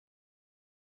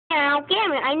Now,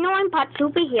 Cameron, I know I'm part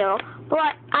superhero,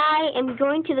 but I am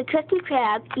going to the Krusty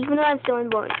Krab, even though I'm still in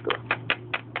boarding school.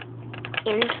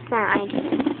 Inside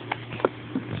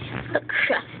the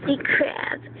Krusty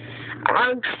Krab.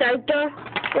 So don't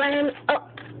let him.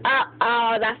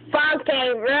 Oh, the funky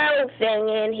roofing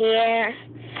in here.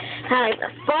 Hi, the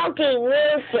funky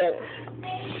roofing.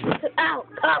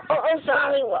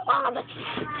 Sorry.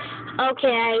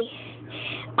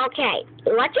 Okay,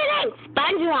 what's your name?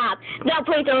 SpongeBob. No,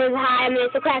 please don't hire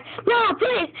Mr. Krab. No,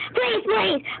 please.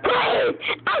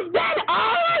 I'll spend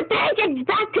all my paychecks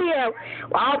back to you.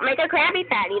 Well, make a Krabby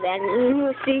Patty then.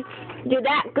 You see, do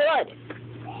that good.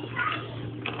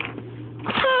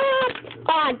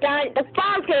 Oh, darn it, the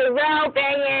funky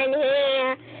roofing in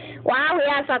here. Wow, we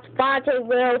have such funky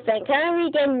roofing. Can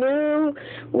we get new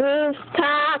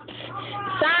rooftops?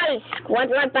 Sorry,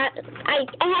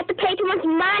 I have to pay too much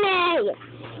money.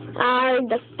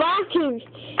 The funky.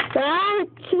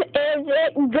 Is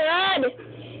it good?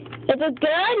 Is it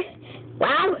good?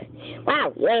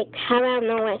 Wow, wait, how out of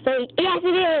nowhere. So, yes,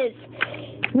 it is.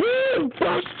 Wood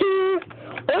Buster!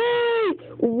 Hey,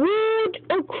 wood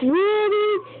a Krabby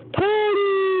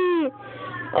Patty!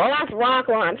 Oh, that's Rock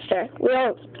Monster.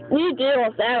 We deal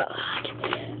with that a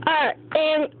lot.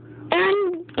 And